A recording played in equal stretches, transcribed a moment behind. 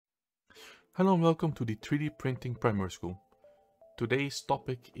Hello and welcome to the 3D Printing Primary School. Today's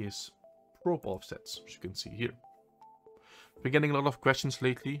topic is probe offsets, as you can see here. Been getting a lot of questions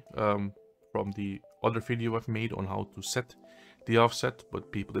lately from the other video I've made on how to set the offset, but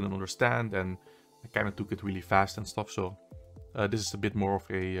people didn't understand and I kind of took it really fast and stuff, so this is a bit more of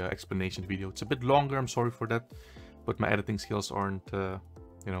a explanation video. It's a bit longer, I'm sorry for that, but my editing skills aren't, the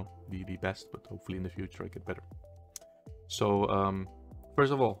best, but hopefully in the future I get better. So,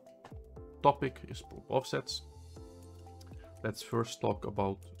 first of all, topic is probe offsets. Let's first talk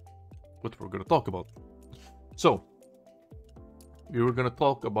about what we're going to talk about. So, we were going to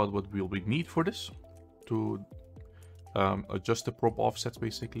talk about what we need for this to adjust the probe offsets,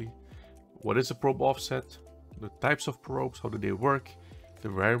 basically. What is a probe offset? The types of probes, how do they work? The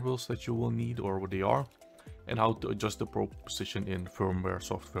variables that you will need or what they are, and how to adjust the probe position in firmware,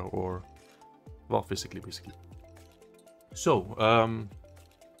 software, or, well, physically, basically. So,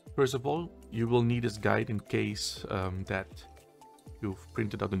 first of all, you will need this guide in case that you've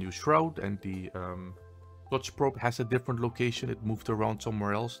printed out a new shroud and the touch probe has a different location. It moved around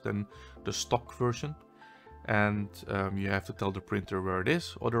somewhere else than the stock version. And you have to tell the printer where it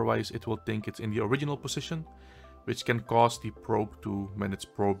is. Otherwise, it will think it's in the original position, which can cause the probe to, when it's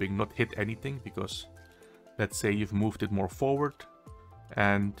probing, not hit anything. Because let's say you've moved it more forward.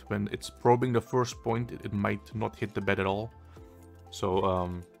 And when it's probing the first point, it might not hit the bed at all. So,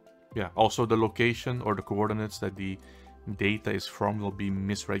 yeah, also the location or the coordinates that the data is from will be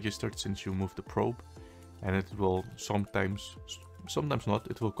misregistered since you moved the probe, and it will sometimes not,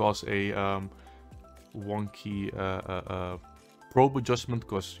 it will cause a wonky probe adjustment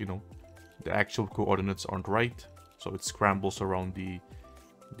because, you know, the actual coordinates aren't right, so it scrambles around the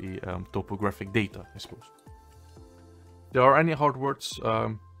topographic data, I suppose. If there are any hard words,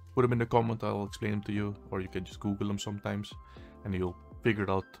 put them in the comment, I'll explain them to you, or you can just Google them sometimes and you'll figure it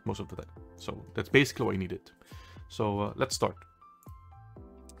out most of the time. So that's basically what you needed. So let's start.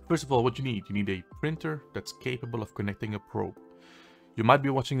 First of all, what you need a printer that's capable of connecting a probe. You might be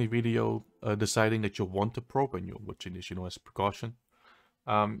watching a video deciding that you want a probe, and you're watching this, you know, as precaution.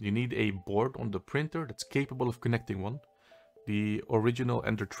 You need a board on the printer that's capable of connecting one. The original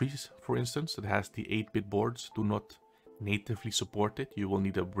Ender 3s, for instance, that has the 8-bit boards, do not natively support it. You will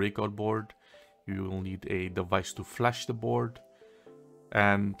need a breakout board. You will need a device to flash the board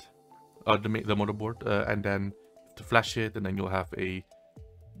and the motherboard, and then to flash it, and then you'll have a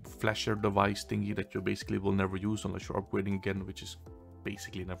flasher device thingy that you basically will never use unless you're upgrading again, which is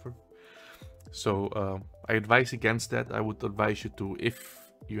basically never. So I advise against that. I would advise you to,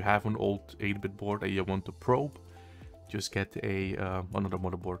 if you have an old 8-bit board and you want to probe, just get a another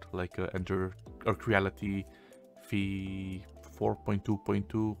motherboard like Ender or Reality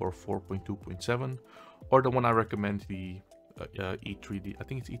V4.2.2 or 4.2.7, or the one I recommend, the E3D, I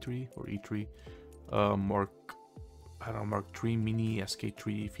think it's E3 or E3 Mark 3 Mini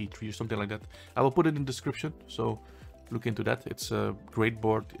SK3 V3 or something like that. I will put it in the description, so look into that. It's a great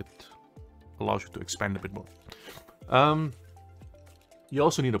board. It allows you to expand a bit more. You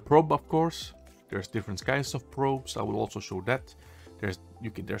also need a probe, of course. There's different kinds of probes. I will also show that. There's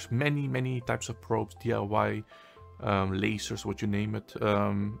many types of probes, DIY, lasers, what you name it.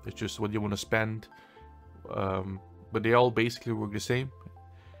 It's just what you want to spend. But they all basically work the same.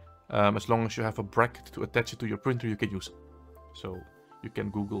 As long as you have a bracket to attach it to your printer, you can use it. So you can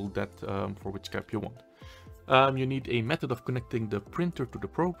Google that for which type you want. You need a method of connecting the printer to the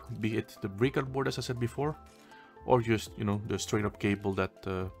probe, be it the breakout board, as I said before, or just, you know, the straight up cable that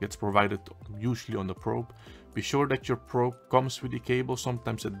gets provided usually on the probe. Be sure that your probe comes with the cable.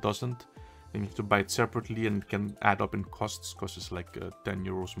 Sometimes it doesn't. Then you have to buy it separately, and it can add up in costs because it's like 10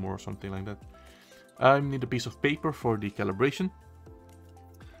 euros more or something like that. You need a piece of paper for the calibration.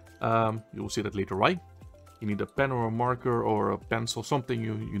 You will see that later why. You need a pen or a marker or a pencil, something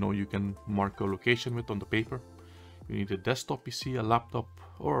you can mark a location with on the paper. You need a desktop PC, a laptop,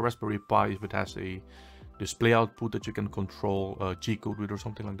 or a Raspberry Pi if it has a display output that you can control G-code with or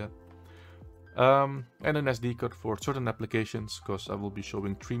something like that. And an SD card for certain applications, because I will be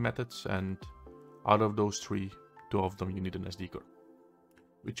showing 3 methods, and out of those 3, 2 of them you need an SD card,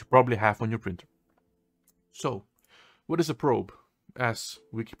 which you probably have on your printer. So, what is a probe? As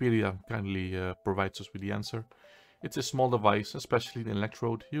Wikipedia kindly provides us with the answer, it's a small device, especially an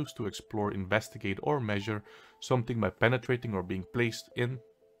electrode, used to explore, investigate, or measure something by penetrating or being placed in,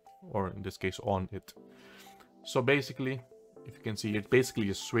 or in this case on it. So basically, if you can see, it's basically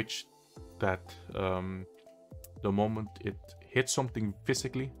a switch that the moment it hits something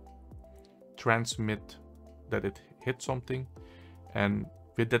physically, transmit that it hit something, and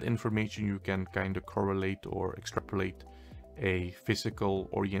with that information you can kind of correlate or extrapolate a physical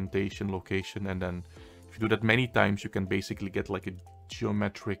orientation location, and then if you do that many times, you can basically get like a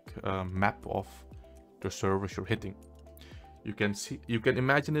geometric map of the surface you're hitting. You can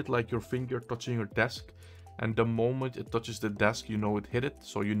imagine it like your finger touching your desk, and the moment it touches the desk, you know it hit it,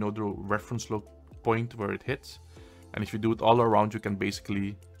 so you know the reference point where it hits. And if you do it all around, you can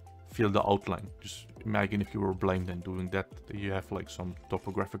basically feel the outline. Just imagine if you were blind and doing that, you have like some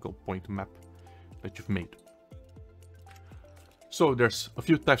topographical point map that you've made. So there's a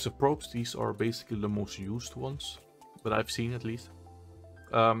few types of probes. These are basically the most used ones that I've seen, at least.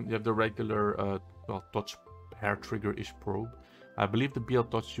 You have the regular touch hair trigger-ish probe. I believe the BL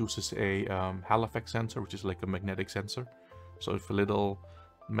Touch uses a Hall effect sensor, which is like a magnetic sensor. So if a little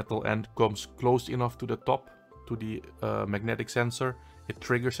metal end comes close enough to the top, to the magnetic sensor, it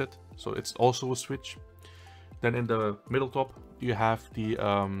triggers it. So it's also a switch. Then in the middle top, you have the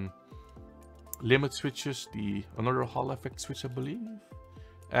limit switches, another Hall effect switch, I believe,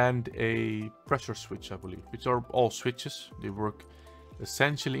 and a pressure switch, I believe, which are all switches. They work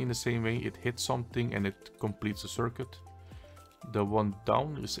essentially in the same way. It hits something and it completes a circuit. The one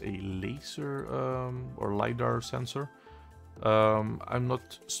down is a laser or LiDAR sensor. I'm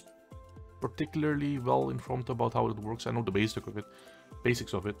not particularly well informed about how it works. I know the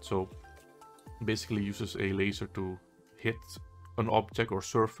basics of it. So basically uses a laser to hit an object or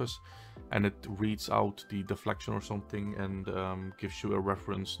surface, and it reads out the deflection or something and gives you a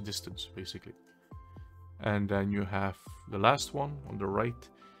reference distance, basically. And then you have the last one on the right,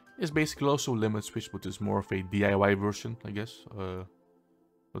 is basically also limit switch, but is more of a DIY version, I guess.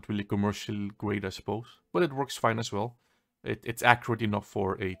 Not really commercial grade, I suppose, but it works fine as well. It's accurate enough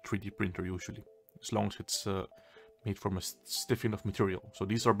for a 3D printer usually, as long as it's made from a stiff enough material. So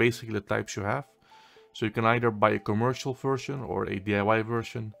these are basically the types you have. So you can either buy a commercial version or a DIY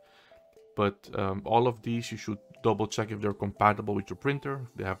version, but all of these you should double check if they're compatible with your printer,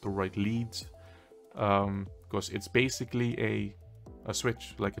 if they have the right leads, because it's basically a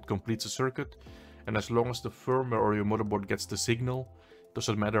switch, like it completes a circuit, and as long as the firmware or your motherboard gets the signal,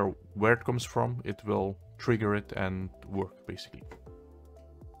 doesn't matter where it comes from, it will trigger it and work, basically.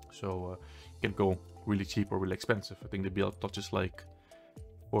 So you can go really cheap or really expensive. I think the BL Touch is like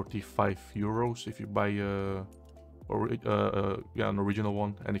 45 euros if you buy an original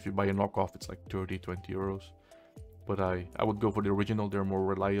one, and if you buy a knockoff it's like 30-20 euros. But I would go for the original. They're more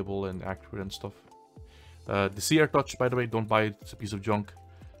reliable and accurate and stuff. The CR Touch, by the way, don't buy it, it's a piece of junk.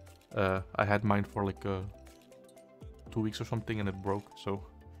 I had mine for like 2 weeks or something and it broke, so,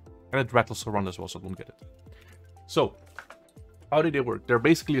 and it rattles around as well, so don't get it. So how do they work? They're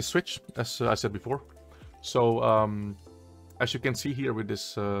basically a switch, as I said before. So as you can see here with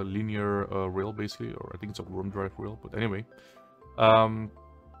this linear rail, basically, or I think it's a worm drive rail, but anyway,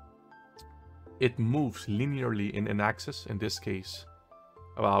 it moves linearly in an axis. In this case,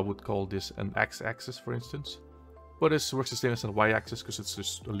 I would call this an x-axis, for instance, but this works the same as a y-axis because it's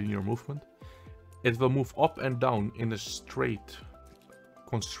just a linear movement. It will move up and down in a straight,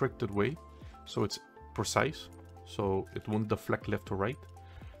 constricted way, so it's precise, so it won't deflect left to right.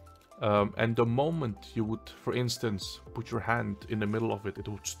 And the moment you would, for instance, put your hand in the middle of it, it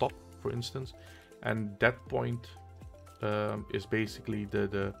would stop, for instance, and that point is basically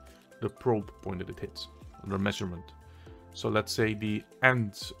the probe point that it hits, the measurement. So let's say the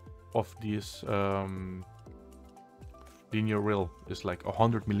end of this linear rail is like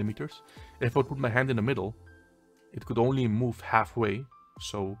 100 millimeters. If I put my hand in the middle, it could only move halfway,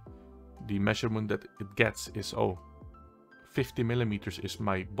 so the measurement that it gets is 50 millimeters is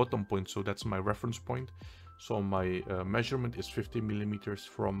my bottom point, so that's my reference point. So my measurement is 50 millimeters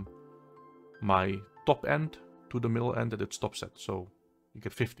from my top end to the middle end that it stops at, so you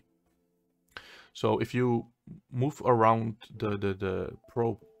get 50. So if you move around the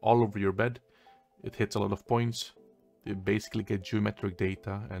probe all over your bed, it hits a lot of points. You basically get geometric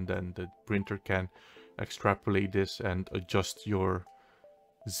data, and then the printer can extrapolate this and adjust your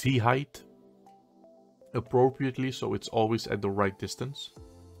Z height appropriately, so it's always at the right distance.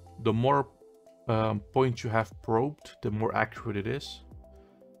 The more points you have probed, the more accurate it is,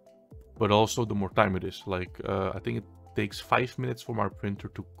 but also the more time it is. Like I think it takes 5 minutes for my printer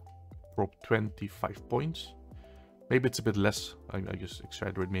to probe 25 points. Maybe it's a bit less, I just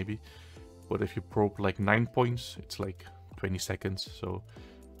exaggerate maybe, but if you probe like 9 points, it's like 20 seconds. So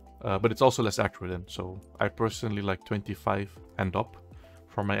but it's also less accurate then. So I personally like 25 and up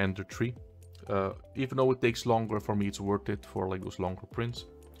for my Ender 3. Even though it takes longer, for me it's worth it for like those longer prints.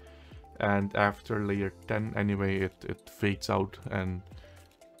 And after layer 10 anyway, it fades out and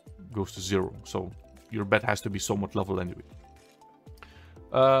goes to 0. So your bed has to be somewhat level anyway.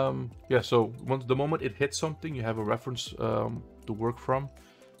 Yeah, so once the moment it hits something, you have a reference to work from.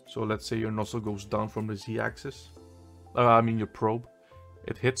 So let's say your nozzle goes down from the z-axis. I mean your probe.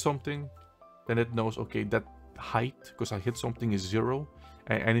 It hits something, then it knows, okay, that height, because I hit something, is 0,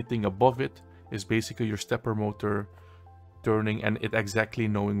 and anything above it is basically your stepper motor turning and it exactly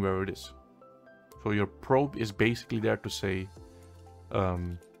knowing where it is. So your probe is basically there to say,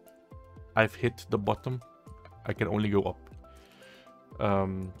 I've hit the bottom, I can only go up.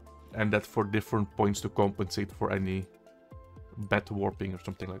 And that for different points to compensate for any bed warping or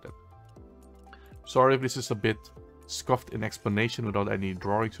something like that. Sorry if this is a bit scuffed in explanation without any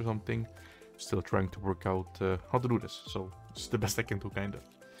drawings or something. Still trying to work out how to do this, so it's the best I can do, kind of.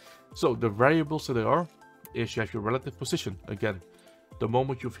 So the variables that there are is you have your relative position. Again, the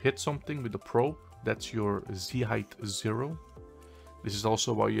moment you've hit something with the probe, that's your z height 0. This is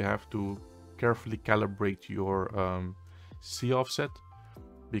also why you have to carefully calibrate your z offset,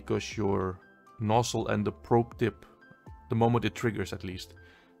 because your nozzle and the probe tip, the moment it triggers at least,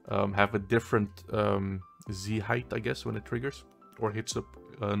 have a different z height, I guess, when it triggers or hits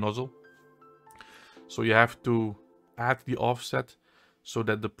the nozzle. So you have to add the offset so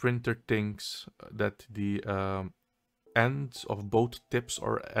that the printer thinks that the ends of both tips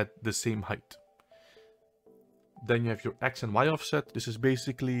are at the same height. Then you have your X and Y offset. This is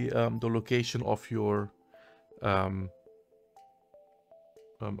basically the location of your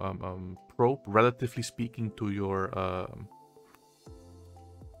probe, relatively speaking, to your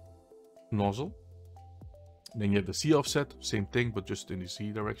nozzle. Then you have the Z offset, same thing, but just in the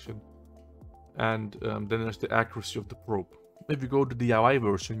Z direction. And then there's the accuracy of the probe. If you go to the DIY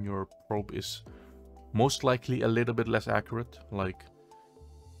version, your probe is most likely a little bit less accurate, like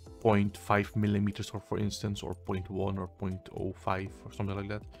 0.5 millimeters, or for instance, or 0.1 or 0.05 or something like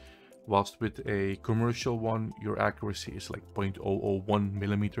that. Whilst with a commercial one, your accuracy is like 0.001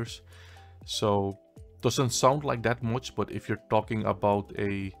 millimeters. So doesn't sound like that much, but if you're talking about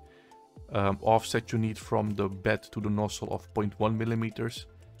a offset you need from the bed to the nozzle of 0.1 millimeters,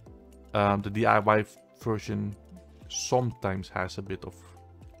 the DIY version sometimes has a bit of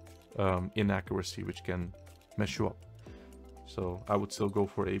inaccuracy, which can mess you up. So I would still go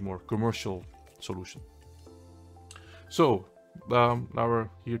for a more commercial solution. So now we're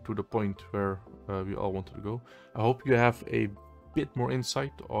here to the point where we all wanted to go. I hope you have a bit more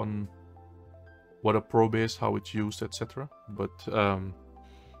insight on what a probe is, how it's used, etc. But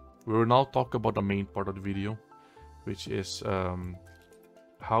we will now talk about the main part of the video, which is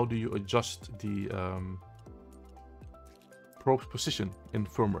how do you adjust the probe's position in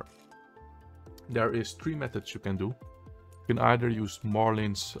firmware. There is 3 methods you can do. You can either use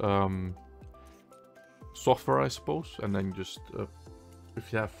Marlin's software, I suppose, and then just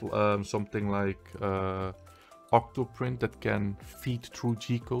if you have something like Octoprint that can feed through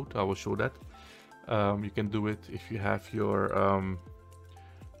G-code, I will show that. You can do it if you have your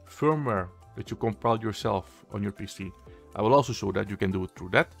firmware that you compiled yourself on your PC. I will also show that you can do it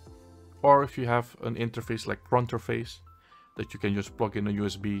through that. Or if you have an interface like Proterface that you can just plug in a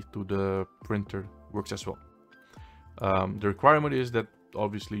USB to the printer, works as well. The requirement is that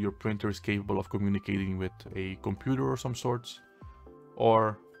obviously your printer is capable of communicating with a computer or some sorts,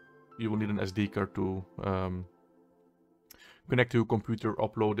 or you will need an SD card to connect to a computer,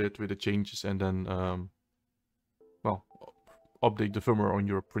 upload it with the changes, and then well, update the firmware on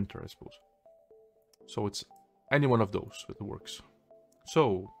your printer, I suppose. So it's any one of those that works.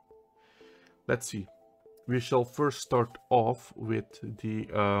 So let's see. We shall first start off with the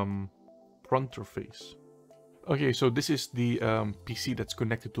Proterface. Okay, so this is the PC that's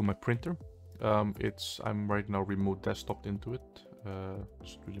connected to my printer. I'm right now remote desktop into it.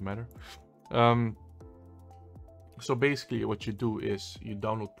 Doesn't really matter. So basically what you do is you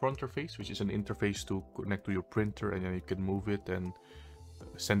download Proterface, which is an interface to connect to your printer, and then you can move it and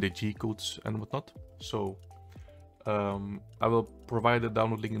send the G-codes and whatnot. So I will provide a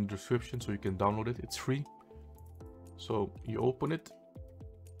download link in the description so you can download it. It's free. So you open it.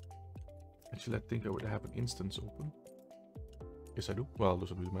 Actually, I think I would have an instance open. Yes, I do. Well, it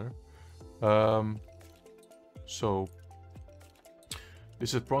doesn't really matter. So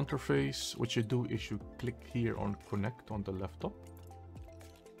this is Proterface. What you do is you click here on connect on the left top.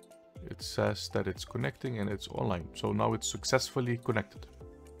 It says that it's connecting and it's online. So now it's successfully connected.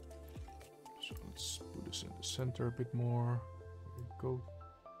 So let's put this in the center a bit more. There we go.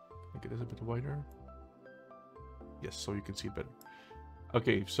 Make it a bit wider. Yes, so you can see it better.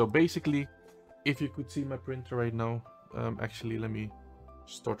 Okay, so basically, if you could see my printer right now, actually let me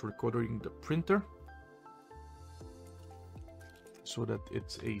start recording the printer so that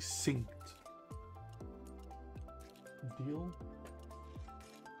it's a synced deal.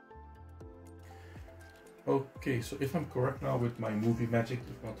 Okay, so if I'm correct now with my movie magic,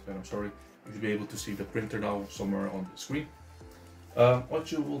 if not, then I'm sorry, you should be able to see the printer now somewhere on the screen.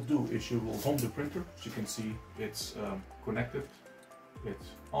 What you will do is you will home the printer. As you can see, it's connected, it's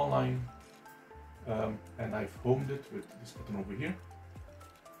online, and I've homed it with this button over here.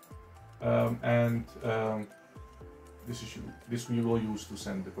 This we will use to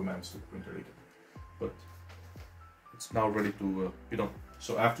send the commands to the printer later. But it's now ready to be done.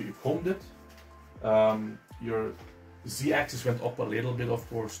 So after you've homed it, your Z-axis went up a little bit, of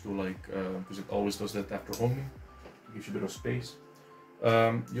course, to like because it always does that after homing. It gives you a bit of space.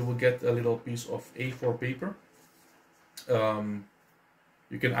 You will get a little piece of A4 paper.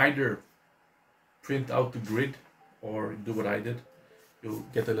 You can either print out the grid or do what I did. You'll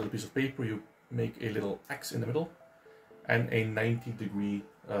get a little piece of paper, you make a little X in the middle and a 90-degree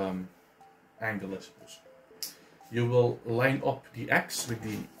angle, I suppose. You will line up the X with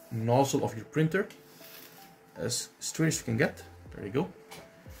the nozzle of your printer as straight as you can get. There you go.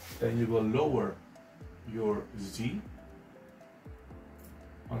 Then you will lower your Z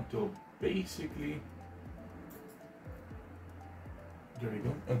until basically, there you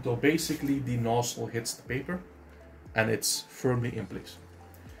go, until basically the nozzle hits the paper and it's firmly in place.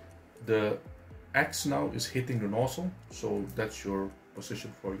 The X now is hitting the nozzle, so that's your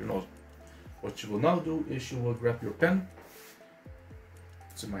position for your nozzle. What you will now do is you will grab your pen.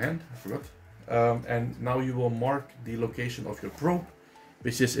 It's in my hand, I forgot. And now you will mark the location of your probe,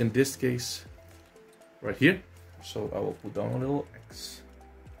 which is in this case right here. So I will put down a little X.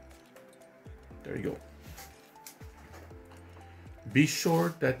 There you go. Be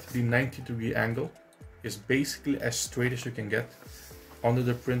sure that the 90-degree angle is basically as straight as you can get under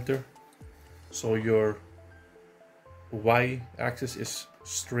the printer. So your Y-axis is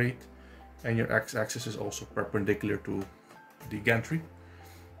straight and your X-axis is also perpendicular to the gantry.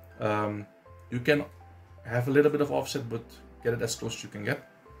 You can have a little bit of offset, but get it as close as you can get.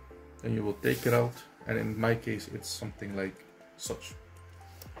 Then you will take it out, and in my case it's something like such.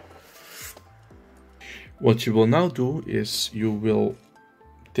 What you will now do is you will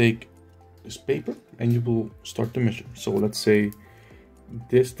take this paper and you will start to measure. So let's say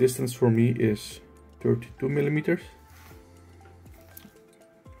this distance for me is 32 millimeters.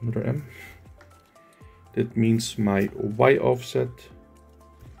 Another M. That means my Y offset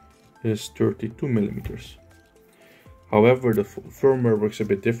is 32 millimeters. However, the firmware works a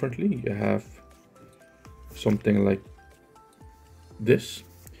bit differently. You have something like this.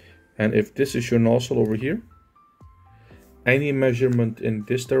 And if this is your nozzle over here, any measurement in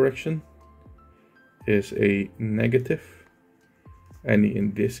this direction is a negative, any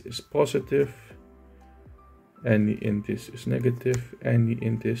in this is positive, any in this is negative, any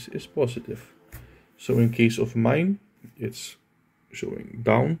in this is positive. So in case of mine, it's showing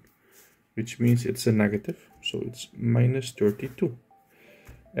down, which means it's a negative, so it's minus 32.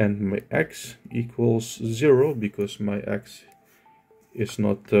 And my X equals 0 because my X is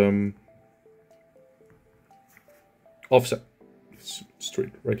not offset, it's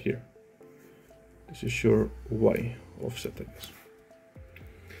straight right here. This is your Y offset, I guess.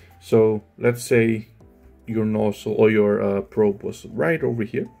 So let's say your nozzle or your probe was right over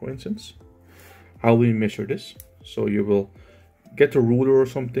here, for instance. How will you measure this? So you will get a ruler or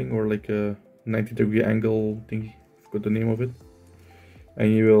something, or like a 90-degree angle thingy, I forgot the name of it,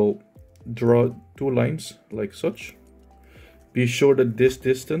 and you will draw two lines like such. Be sure that this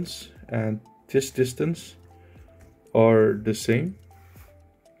distance and this distance are the same,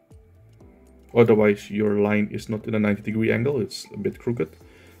 otherwise your line is not in a 90-degree angle, it's a bit crooked.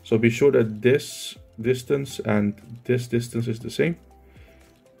 So be sure that this distance and this distance is the same,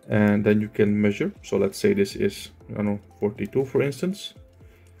 and then you can measure. So let's say this is, I don't know, 42 for instance,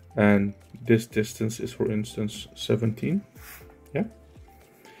 and this distance is, for instance, 17. Yeah.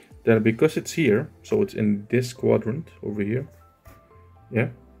 Then because it's here, so it's in this quadrant over here, yeah,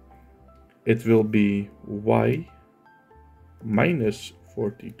 it will be Y minus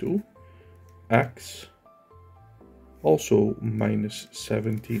 42, X also minus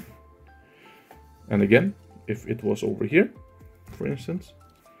 17. And again, if it was over here, for instance,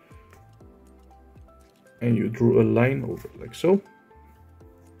 and you drew a line over like so,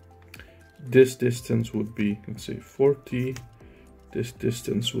 this distance would be, let's say, 40, this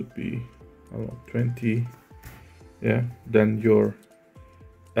distance would be, I don't know, 20, yeah, then your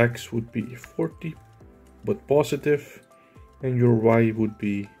X would be 40 but positive, and your Y would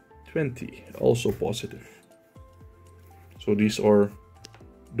be 20, also positive. So these are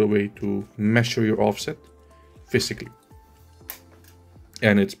the way to measure your offset physically,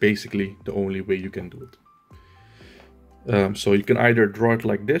 and it's basically the only way you can do it. So you can either draw it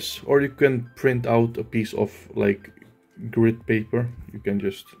like this, or you can print out a piece of like grid paper. You can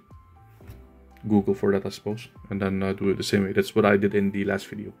just Google for that, I suppose, and then do it the same way. That's what I did in the last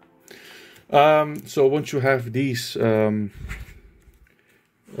video. So once you have these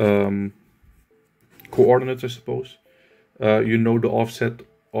coordinates, I suppose, you know the offset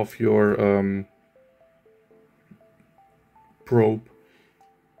of your probe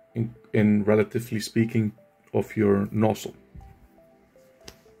in relatively speaking of your nozzle.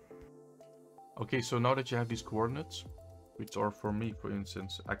 Okay, so now that you have these coordinates, which are for me, for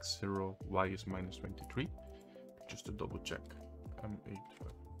instance, x0, y is minus 23, just to double check,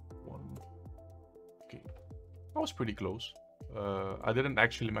 m851. Okay, that was pretty close. I didn't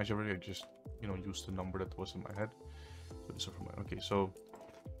actually measure it, I just, used the number that was in my head. So this is for okay, so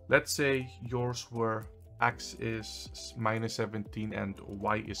let's say yours were x is minus 17 and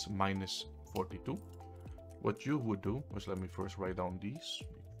y is minus 42. What you would do was, let me first write down these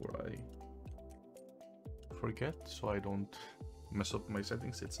before I forget, so I don't mess up my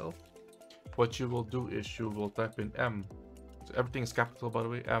settings itself. What you will do is you will type in m, so everything is capital by the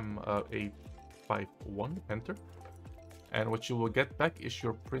way, m851, enter, and what you will get back is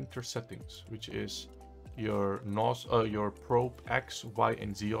your printer settings, which is your your probe x, y,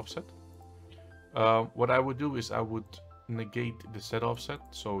 and z offset. What I would do is I would negate the Z offset,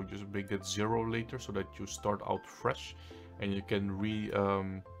 so just make that 0 later so that you start out fresh and you can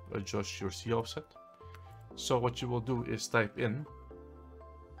adjust your Z offset. So what you will do is type in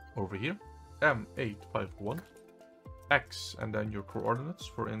over here m851 x and then your coordinates,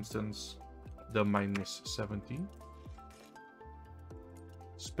 for instance the minus 17,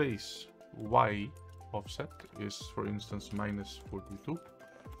 space y offset is for instance minus 42,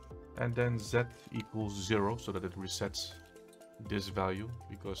 and then z equals 0 so that it resets this value,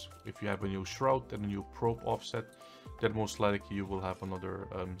 because if you have a new shroud and a new probe offset, then most likely you will have another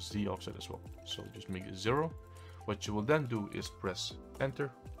z offset as well. So just make it 0. What you will then do is press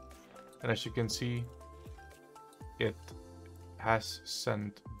enter, and as you can see, it has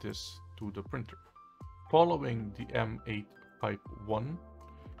sent this to the printer. Following the m851,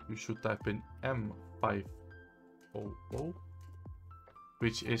 you should type in m500,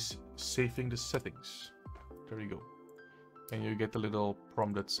 which is saving the settings. There you go. And you get a little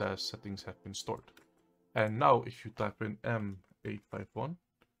prompt that says settings have been stored. And now if you type in m851,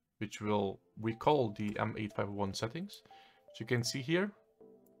 which will recall the m851 settings, as you can see here,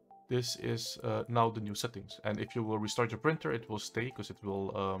 this is now the new settings. And if you will restart your printer, it will stay because it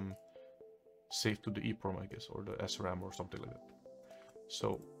will save to the EEPROM, I guess, or the SRAM or something like that.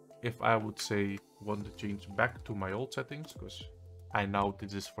 So if I would say want to change back to my old settings, because I now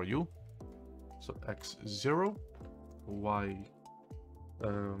did this for you, so x0, y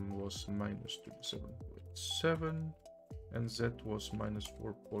was minus 37.7, and z was minus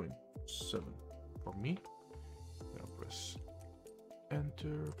 4.7 for me. Now press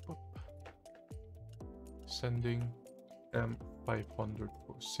enter, pop. Sending m500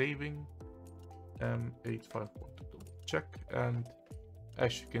 for saving, m851 to double check, and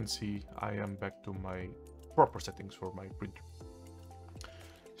as you can see, I am back to my proper settings for my printer.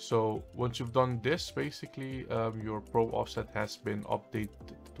 So once you've done this, basically your probe offset has been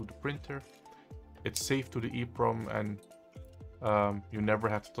updated to the printer. It's saved to the EEPROM, and you never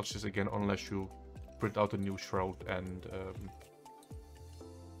have to touch this again unless you print out a new shroud and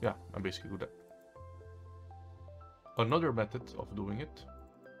yeah, and basically do that. Another method of doing it,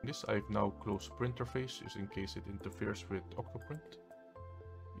 I've now closed Proterface just in case it interferes with Octoprint.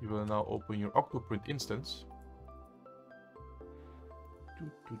 You will now open your Octoprint instance.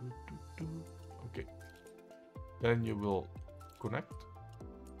 Okay, then you will connect.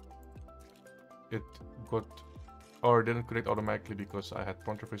 It got, or didn't connect automatically because I had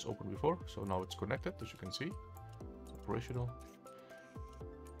Proterface open before, so now it's connected, as you can see. It's operational.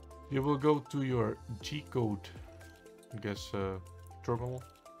 You will go to your G-code, I guess, terminal.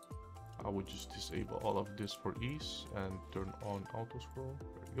 I would just disable all of this for ease and turn on auto scroll.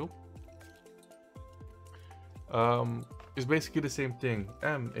 There you go. It's basically the same thing.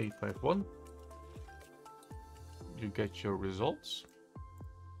 M851. You get your results.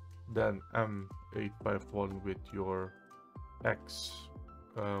 Then M851 with your X,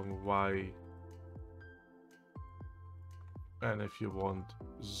 Y, and if you want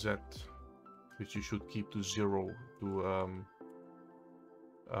Z, which you should keep to 0 to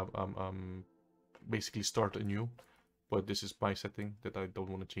basically start anew. But this is my setting that I don't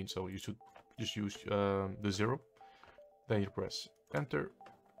want to change, so you should just use the 0. Then you press enter.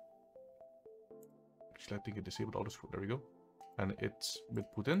 Actually, I think it disabled all the scroll. There we go, and it's been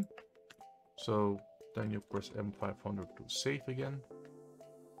put in. So then you press M500 to save again.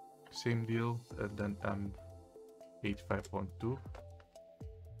 Same deal, and then M85.2.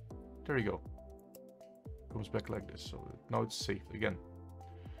 There you go. Comes back like this. So now it's saved again.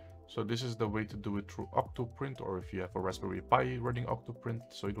 So this is the way to do it through Octoprint, or if you have a Raspberry Pi running Octoprint,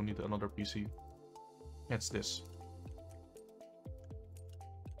 so you don't need another PC. It's this.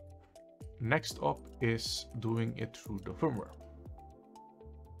 Next up is doing it through the firmware.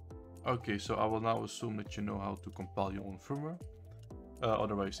 Okay, so I will now assume that you know how to compile your own firmware.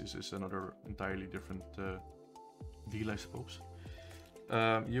 Otherwise, this is another entirely different deal, I suppose.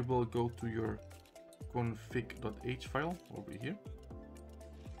 You will go to your config.h file over here.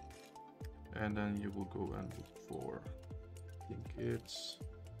 And then you will go and look for, I think it's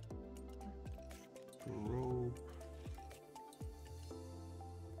probe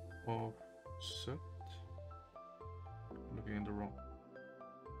offset. Looking in the wrong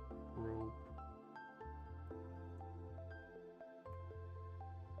probe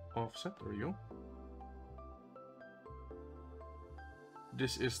offset. There you go.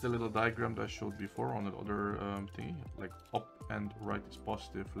 This is the little diagram that I showed before on the other thingy, like up and right is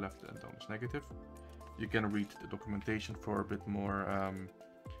positive, left and down is negative. You can read the documentation for a bit more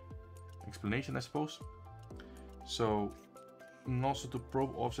explanation, I suppose. So, and also to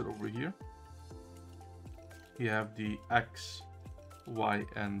probe offset over here, you have the X, Y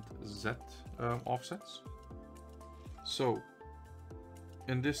and Z offsets. So,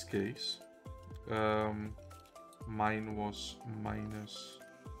 in this case, mine was minus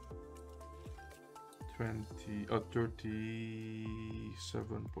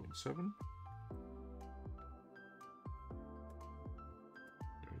 37.7.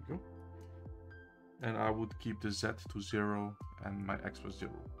 There we go. And I would keep the Z to 0 and my X was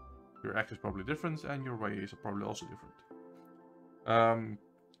 0. Your X is probably different and your Y is probably also different.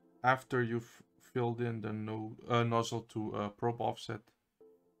 After you've filled in the nozzle to probe offset,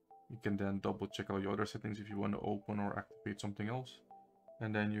 you can then double check all your other settings if you want to open or activate something else.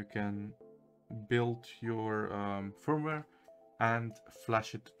 And then you can build your firmware and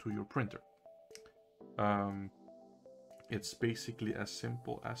flash it to your printer. It's basically as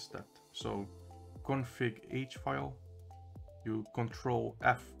simple as that. So config H file, you control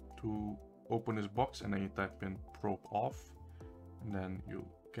F to open this box and then you type in probe off. And then you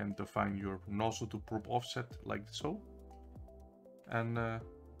can define your nozzle to probe offset like so. And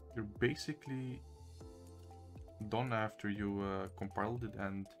you're basically done after you compiled it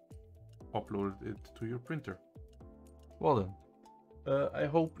and uploaded it to your printer. Well then, I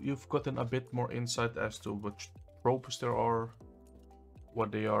hope you've gotten a bit more insight as to which probes there are, what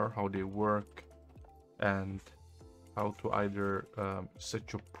they are, how they work, and how to either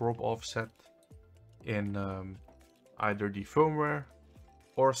set your probe offset in either the firmware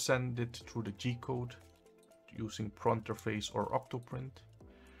or send it through the G-code using Proterface or Octoprint.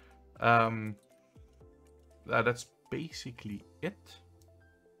 That's basically it.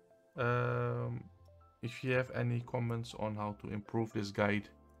 If you have any comments on how to improve this guide,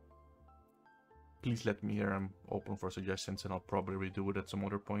 please let me hear. I'm open for suggestions and I'll probably redo it at some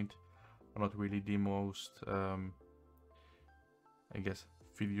other point. I'm not really the most, I guess,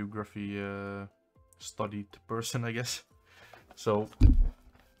 videography studied person, I guess. So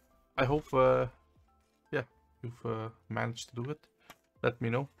I hope, yeah, you've managed to do it. Let me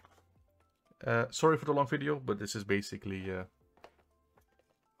know. Sorry for the long video, but this is basically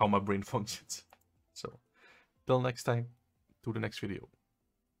how my brain functions. So, till next time, to the next video.